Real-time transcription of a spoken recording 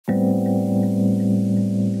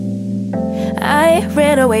I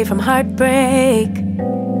ran away from heartbreak.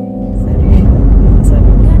 Salut,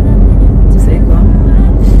 vous savez quoi?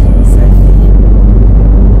 Ça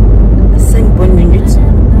fait 5 bonnes minutes,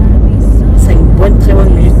 5 bonnes, très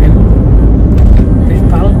bonnes minutes même, que je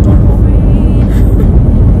parle dans le vent.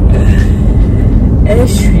 Et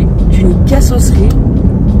je suis d'une cassosserie.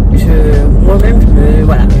 Moi-même,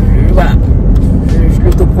 je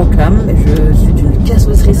l'autoproclame, je suis d'une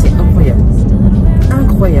cassosserie, c'est incroyable.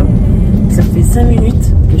 Incroyable. Ça fait 5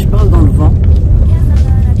 minutes que je parle dans le vent,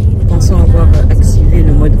 pensant avoir activé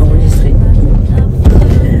le mode enregistré.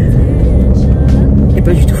 Et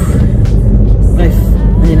pas du tout. Bref,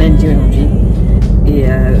 on est lundi aujourd'hui. Et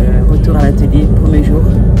retour à l'atelier, premier jour.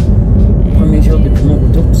 Premier jour depuis mon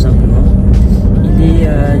retour, tout simplement. Il est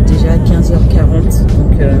déjà 15h40,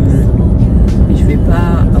 donc je vais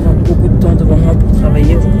pas avoir beaucoup de temps devant moi pour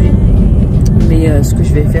travailler aujourd'hui. Mais ce que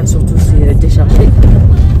je vais faire surtout, c'est décharger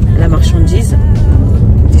la marchandise.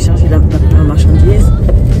 Décharger la marchandise.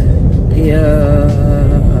 Et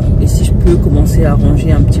si je peux commencer à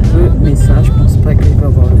ranger un petit peu, mais ça, je pense pas que je vais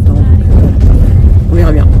avoir le temps. Donc on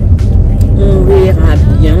verra bien. On verra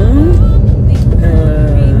bien.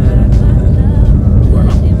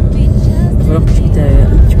 Voilà. Il va falloir que je quitte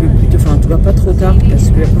un petit peu plus tôt, enfin en tout cas pas trop tard, parce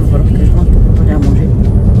qu'il va falloir que je rentre pour préparer à manger.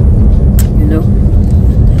 You know.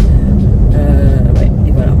 Ouais,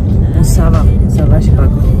 et voilà. Bon, ça va, j'ai pas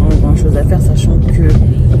grand chose à faire, sachant que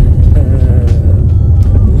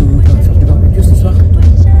on va faire du barbecue ce soir.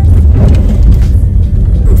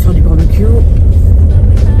 On va faire du barbecue.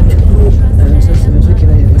 Du coup, ça c'est mon truc qui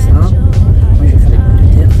va gérer ça. Moi je vais faire des pommes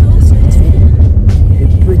de terre, ça c'est vite fait. Je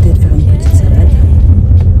vais peut-être faire une petite salade.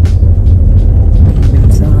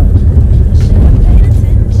 Comme ça.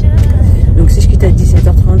 Donc si je quitte à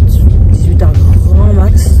 17h30, 18h grand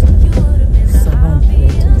max, ça va en fait.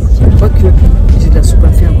 Je crois que j'ai de la soupe à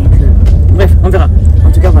faire, donc bref, on verra.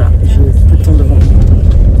 En tout cas voilà, j'ai peu de temps devant moi.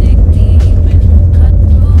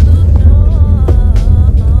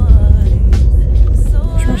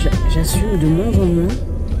 Franchement, j'assume de moins en moins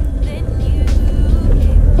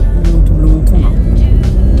mon double menton là.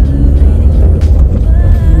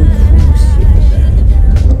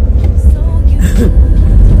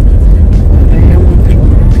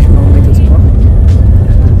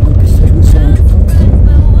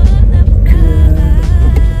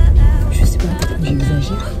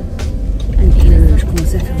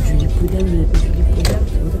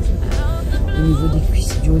 Au niveau des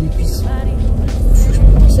cuisses, du haut des cuisses. Faut que je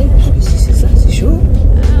me renseigne, parce que si c'est ça, c'est chaud.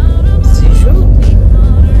 C'est chaud.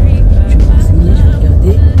 Je vais me renseigner, je vais regarder.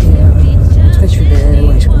 Et en tout cas,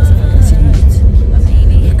 je commence à faire de la cellulite.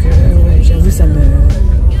 Donc, ouais, j'avoue, ça me.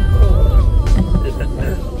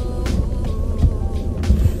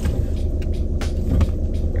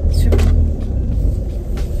 Sûr.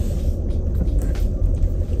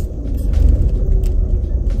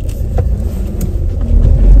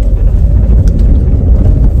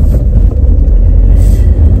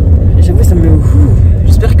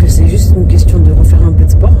 J'espère que c'est juste une question de refaire un peu de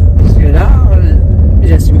sport, parce que là,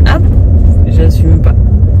 j'assume pas.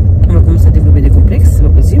 On va commencer à développer des complexes, c'est pas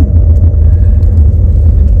possible.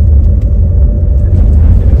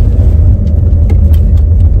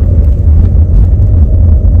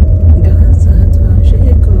 Grâce à toi, j'ai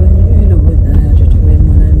connu le bonheur, j'ai trouvé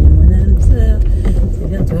mon ami, mon âme sœur. C'est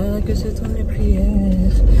vers toi que se tournent mes prières.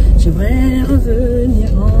 J'aimerais revenir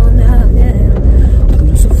en arrière, pour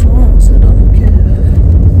nos souffrances dans mon cœur.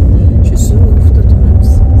 Je souffre de ton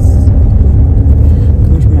absence.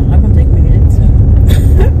 Comment je me raconte avec mes lunettes?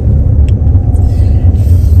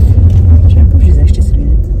 Je sais même pas où je les ai achetées ces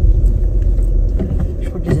lunettes. Je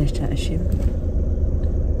crois que je les ai achetées à H&M.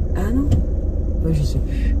 Ah non? Ouais, je sais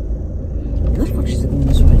plus. Non, je crois que je les ai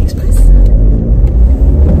commandées sur AliExpress.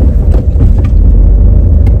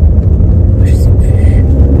 Je sais plus.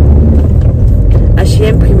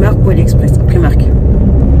 H&M, Primark ou AliExpress? Primark.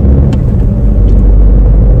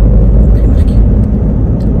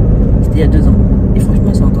 C'était il y a 2 ans. Et franchement,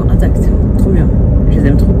 ils sont encore intacts. Trop bien. Je les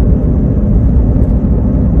aime trop.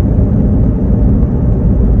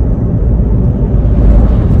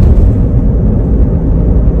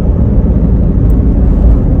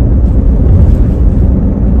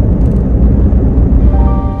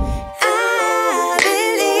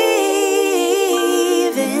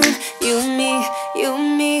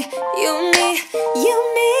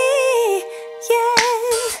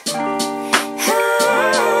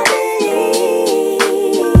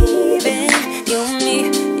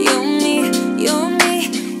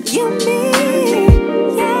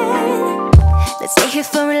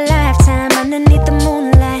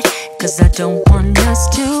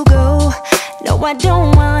 I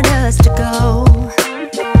don't want us to go.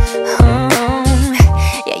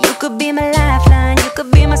 Yeah, you could be my lifeline, you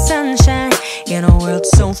could be my sunshine in a world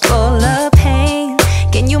so full of pain.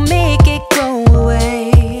 Can you make it go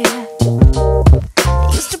away?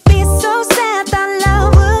 Used to be so sad that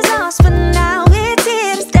love was lost, but now it's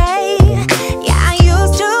here to stay. Yeah, I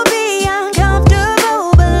used to be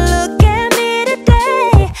uncomfortable, but look at me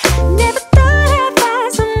today. Never thought I'd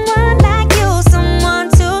find someone like you, someone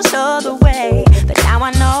to show the way. But now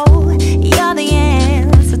I know you're the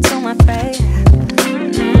answer to my prayer.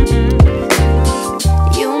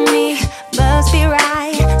 You and me must be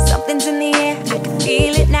right. Something's in the air, I can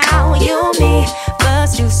feel it now. You and me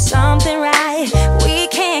must do something right. We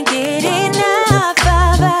can't get enough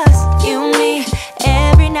of us. You and me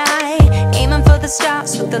every night, aiming for the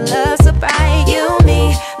stars with the love so bright. You and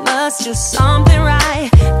me must do something right.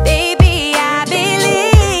 Baby, I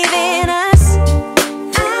believe in us.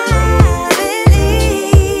 I believe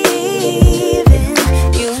in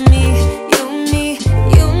you and me, you and me,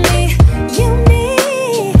 you and me, you and me,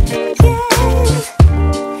 yeah.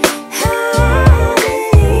 I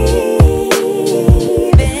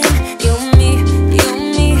believe in you and me, you and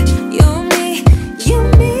me, you and me, you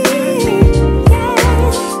and me,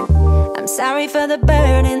 yeah. I'm sorry for the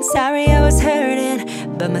burden, sorry I was hurting,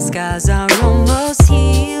 but my scars are almost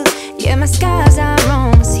healed. Yeah, my scars are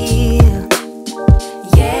almost healed.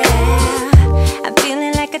 Yeah, I'm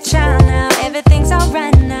feeling like a child now. Everything's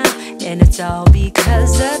alright now, and it's all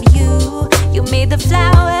because of you. You made the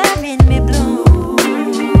flower in me bloom.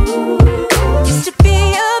 Used to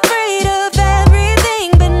be afraid of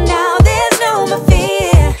everything, but now there's no more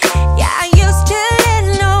fear. Yeah, I used to let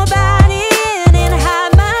nobody in and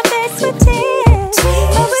hide my face with tears.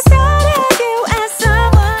 But without of you as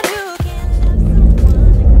someone who can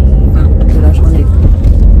De la journée.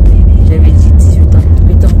 J'avais dit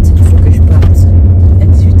 18h30, il faut que je parte. À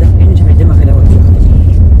 18h01, j'avais démarré la voiture.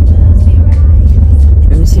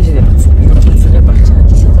 Même si j'aurais préféré partir à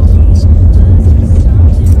 17h30.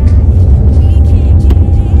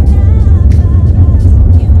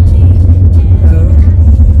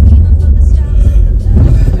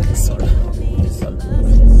 Les sols.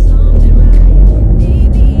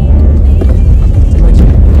 C'est moi qui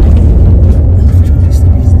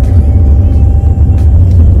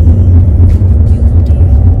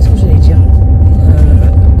ce que j'allais dire,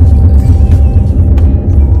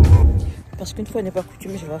 parce qu'une fois n'est pas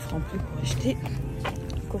coutume, je vais à Franprix pour acheter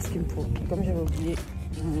quoi ce qu'il me faut. Comme j'avais oublié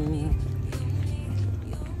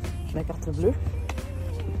la carte bleue,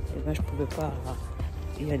 et ben je pouvais pas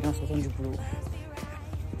y aller en sortant du boulot.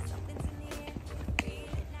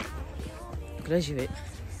 Donc là j'y vais.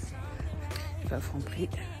 Je vais à Franprix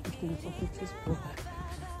pour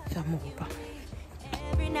faire mon repas.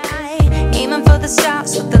 every night, aiming for the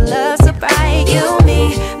stars with the love so bright. You and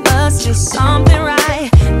me must do something right.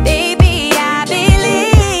 Baby, I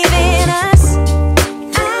believe in us.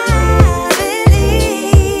 I believe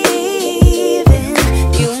in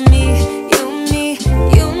you and me, you and me,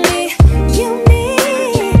 you and me, you and me,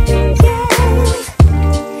 yeah.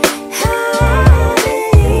 I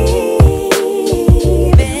believe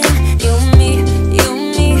in you and me, you and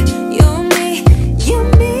me, you and me, you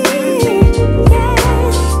and me, yeah.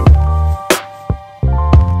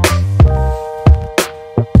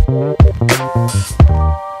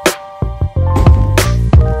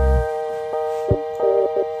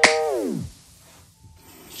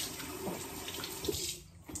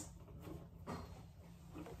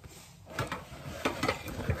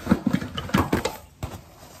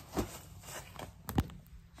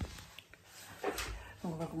 On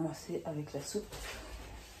va commencer avec la soupe.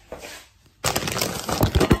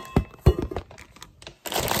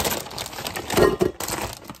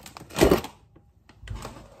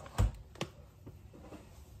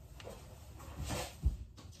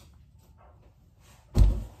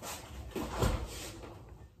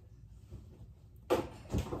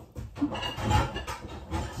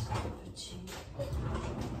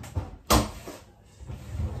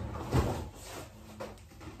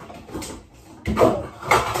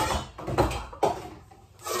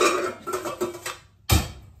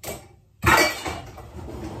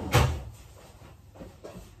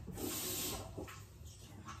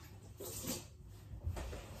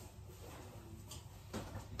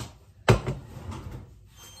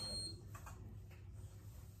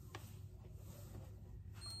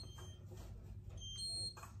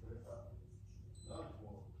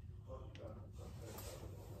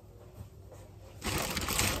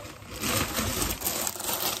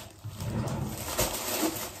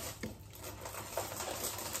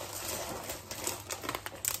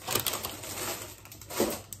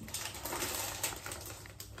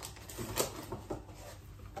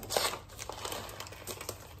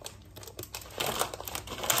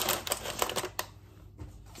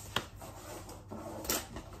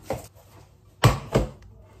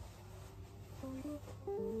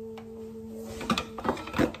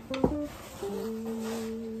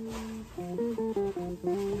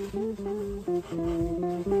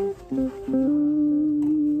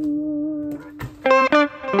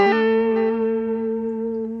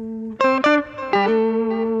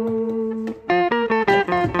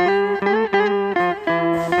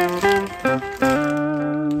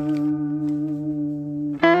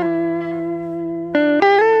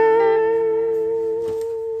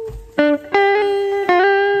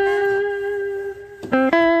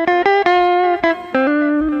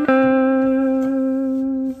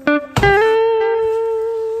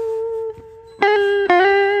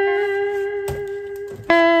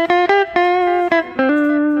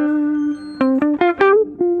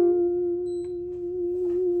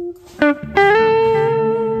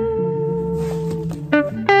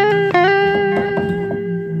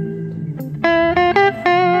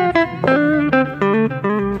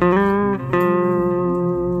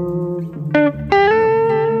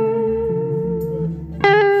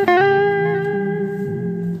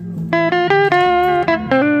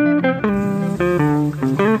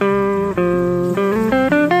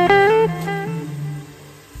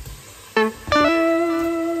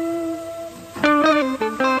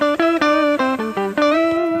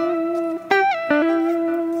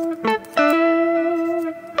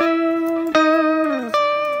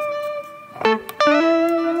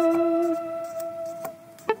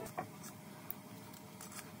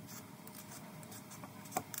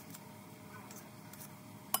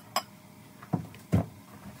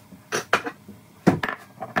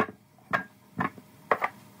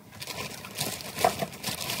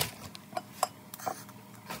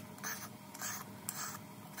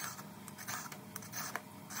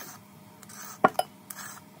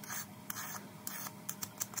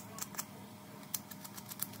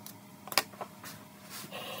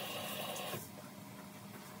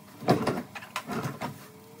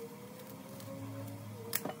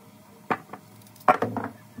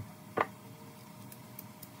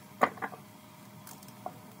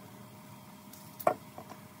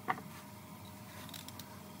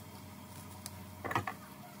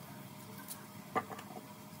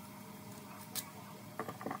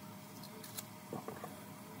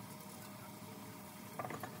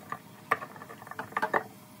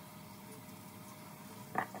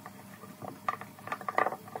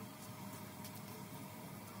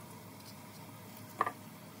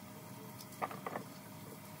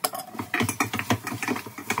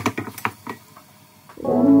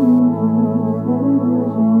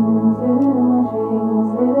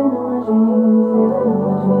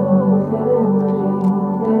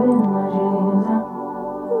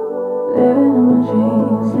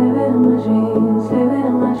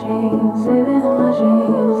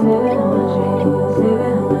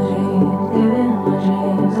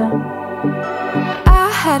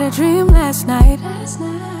 Had a dream last night.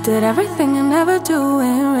 Did everything I never do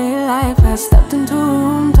in real life. I stepped into a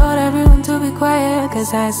room, told everyone to be quiet,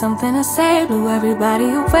 cause I had something to say. Blew everybody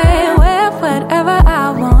away, wear whatever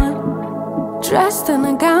I want. Dressed in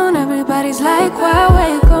a gown, everybody's like, where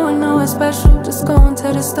you going? Nowhere special, just going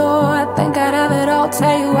to the store. I think I'd have it all,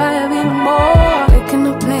 tell you I have even more. Picking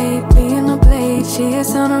a plate, being a plate, she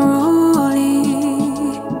is unruly.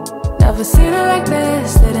 Never seen her like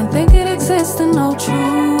this, didn't think it existed, no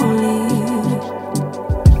truly.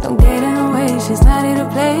 Don't get in her way, she's not here to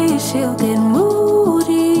play, she'll get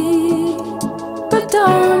moody. But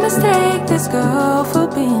don't mistake this girl for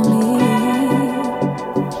being me,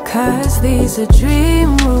 cause these are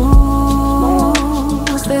dream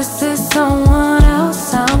rules. This is someone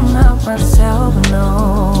else, I'm not myself,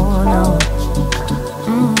 no, no.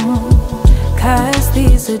 Cause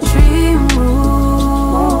these are dream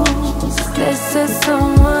rules. This is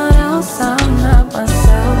someone else, I'm not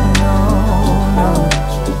myself, no, no.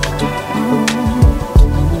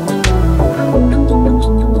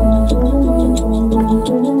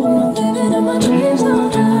 Living in my dreams all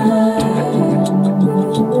night.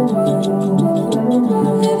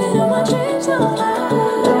 Living in my dreams all night.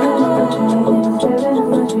 Living in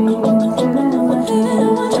my dreams, living in my dreams, living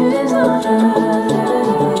in my dreams all night.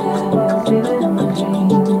 Living in my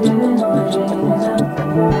dreams, living in my dreams.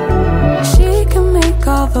 She can make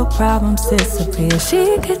all the problems disappear.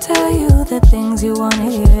 She could tell you the things you wanna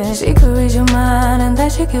hear. She could read your mind and then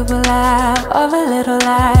she could believe all the little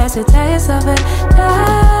lies to tell yourself at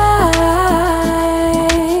night.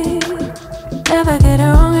 Never get it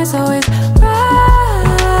wrong, it's always right.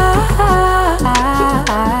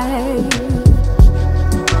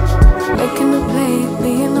 Making the plate,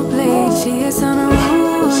 being the plate, she is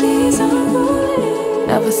unruly.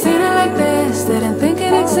 Never seen her like this, didn't think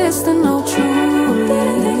it existed, no truly.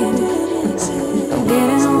 Don't get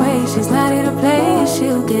in her way, she's not here to play,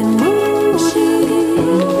 she'll get moody.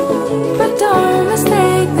 But don't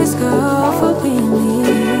mistake this girl for being me,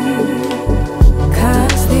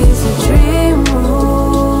 cause these are dream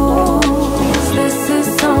rules. This is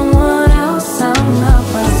someone else, I'm not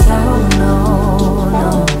myself, no, no.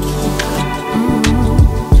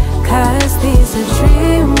 Cause these are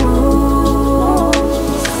dream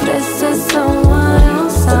rules. This is someone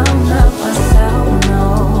else, I'm not myself, no,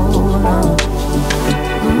 no.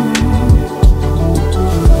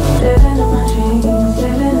 Living in my dreams,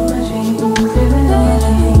 living in my dreams, living in my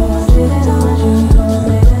dreams, living in my dreams, living in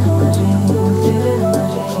my dreams, living in my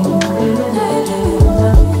dreams,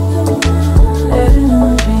 living in my dreams, living in my dreams, living in my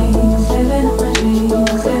dreams, living in my dreams, living in my dreams.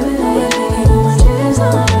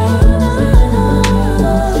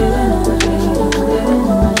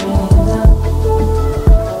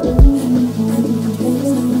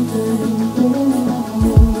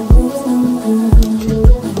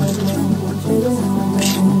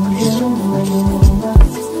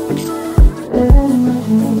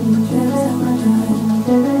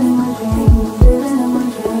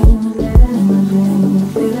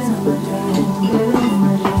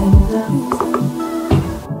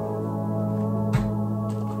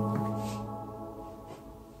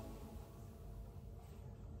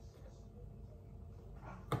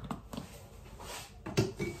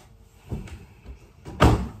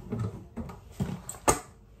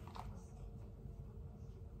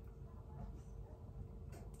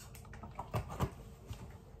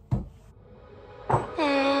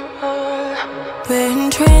 We're in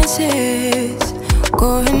trances,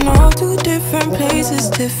 going off to different places,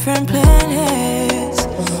 different planets.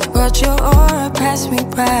 Watch your aura pass me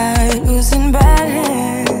by, losing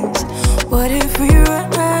balance. What if we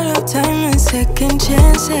run out of time and second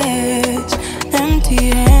chances?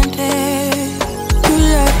 Empty-handed. You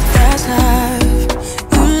like the fast life,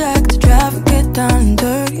 you like to drive and get down and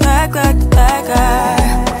dirty, act like the bad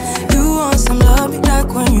guy. You want some love, you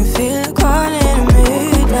like when you feel caught in a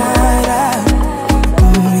midnight.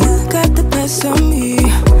 You got the best of me,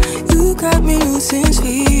 you got me losing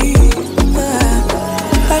sleep.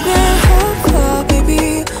 I've been hopeful,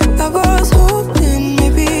 baby, I was hoping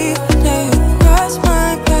maybe that you'd cross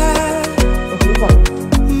my path.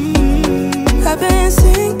 I've been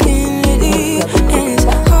sinking lately, and it's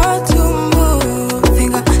hard to move.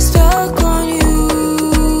 Think I'm stuck on you.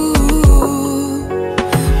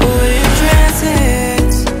 We're in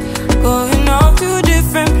trances, going off to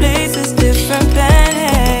different places, different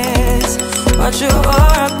planets. Watch your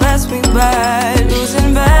aura pass me by,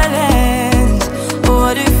 losing balance.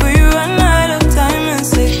 What if we run out of time and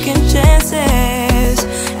second chances?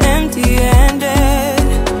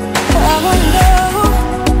 Empty-handed.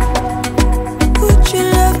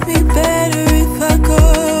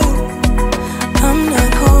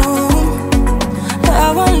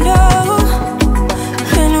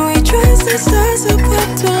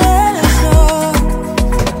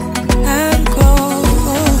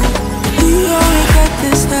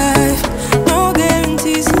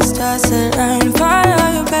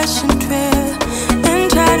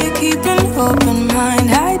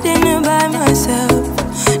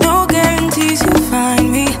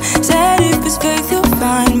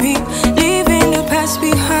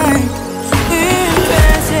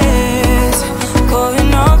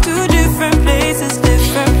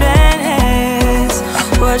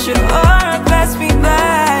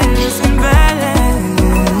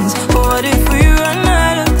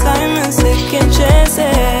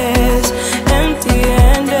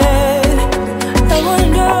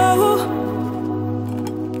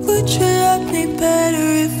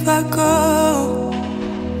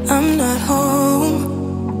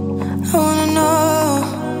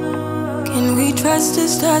 Cause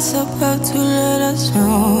this starts about to let us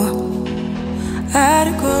know how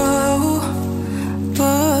to go.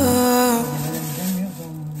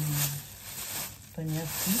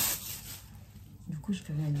 Du coup, je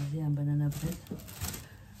vais réaliser un banana bread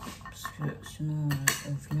parce que sinon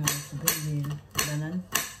on finira la poubelle les bananes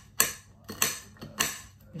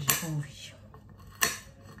et j'ai pas envie. De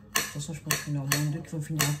toute façon, je pense qu'il y en aura moins deux qui vont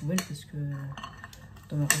finir en poubelle parce que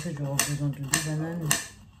dans ma recette, j'aurai besoin de 2 bananes.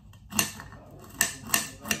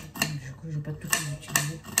 Du coup, je vais pas toutes les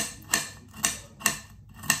utiliser.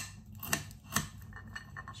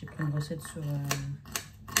 J'ai pris une recette sur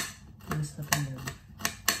comment ça s'appelle,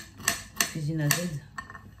 cuisine à Z.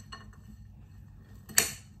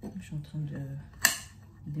 Je suis en train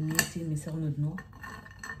d'émietter mes cerneaux de noix.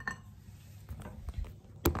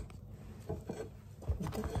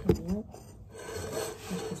 Pas très bien.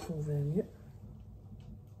 Je pense qu'on va mieux.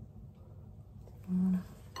 Voilà.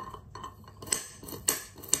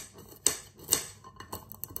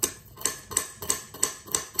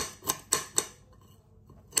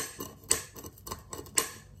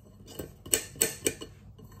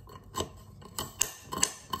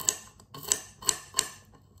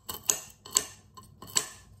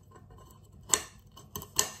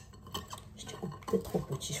 Peut-être trop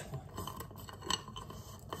petit, je crois.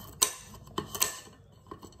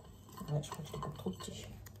 Ouais, je crois que c'est trop petit.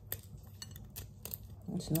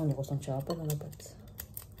 Sinon, on ne les ressentira pas dans la pâte.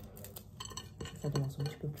 Je vais faire des morceaux un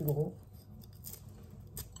petit peu plus gros.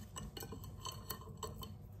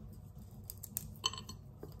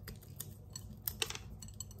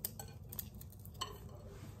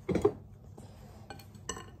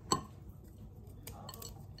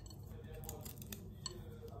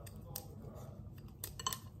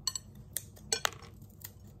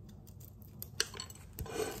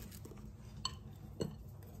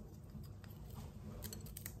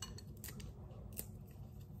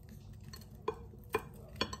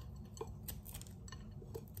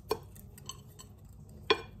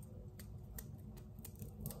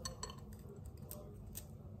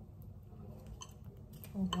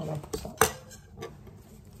 Voilà pour ça.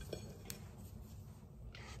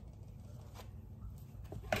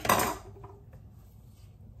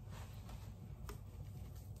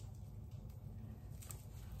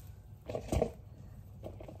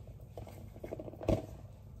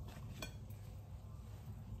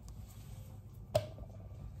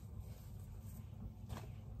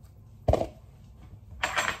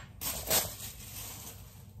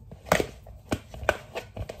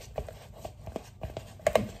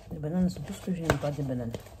 Les bananes sont tout ce que j'aime pas des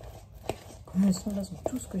bananes. Comme elles sont là, sont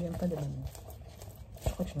tout ce que j'aime pas des bananes. Je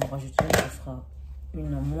crois que je vais en rajouter une, ça sera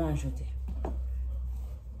une en moins à jeter.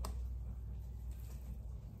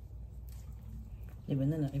 Les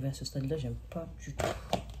bananes arrivées à ce stade-là, j'aime pas du tout.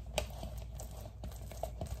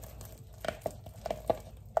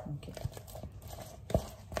 Ok.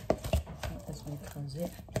 Elles sont écrasées.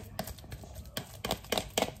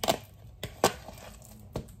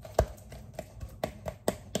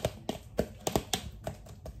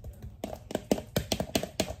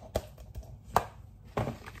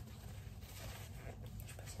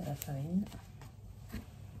 La farine.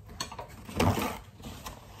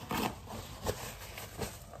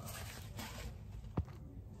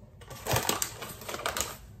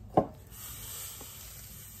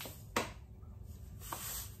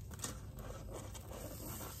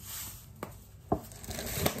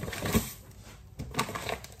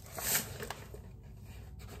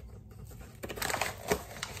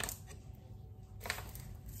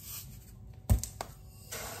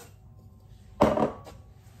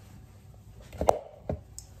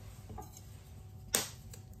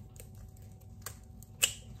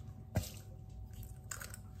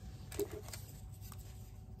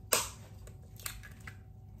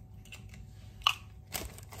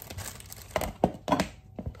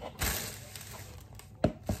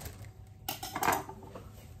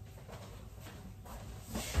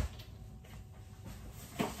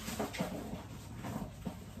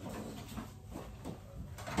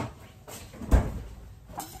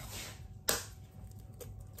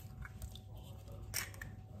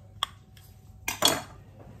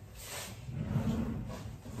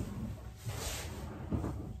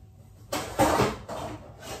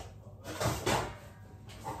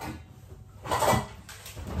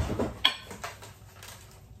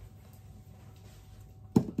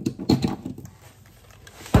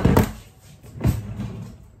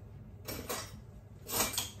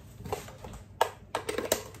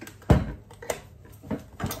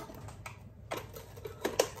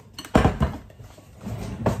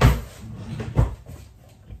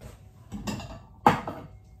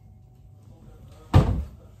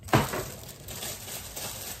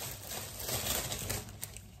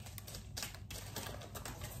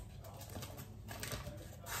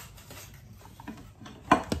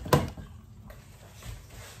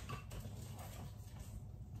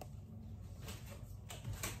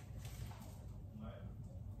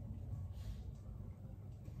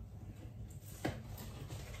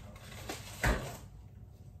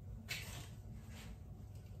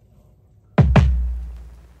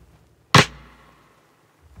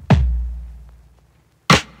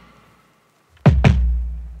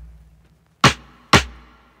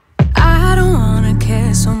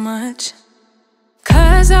 much,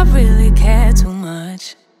 'cause I really care too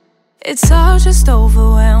much. It's all just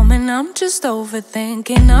overwhelming, I'm just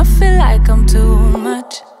overthinking. I feel like I'm too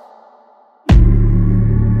much.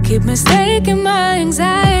 Keep mistaking my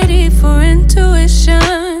anxiety for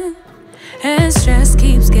intuition, and stress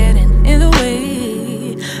keeps getting in the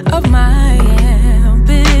way of my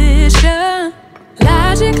ambition.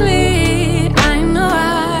 Logically, I know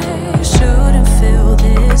I shouldn't feel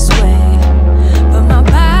this way, but my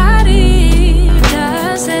body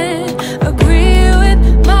doesn't agree with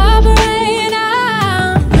my brain.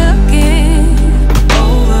 I'm looking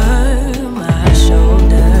over my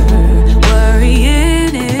shoulder,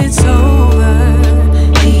 worrying it's over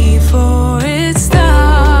before it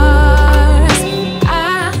starts.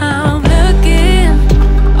 I'm looking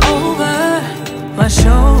over my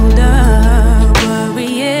shoulder,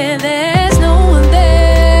 worrying there's no one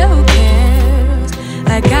there who cares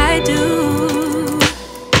like I do.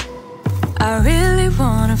 I really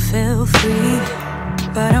wanna feel free,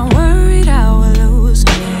 but I'm worried I will lose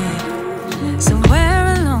me. Somewhere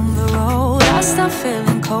along the road I start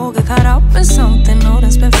feeling cold, get caught up in something old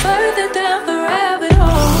and spent further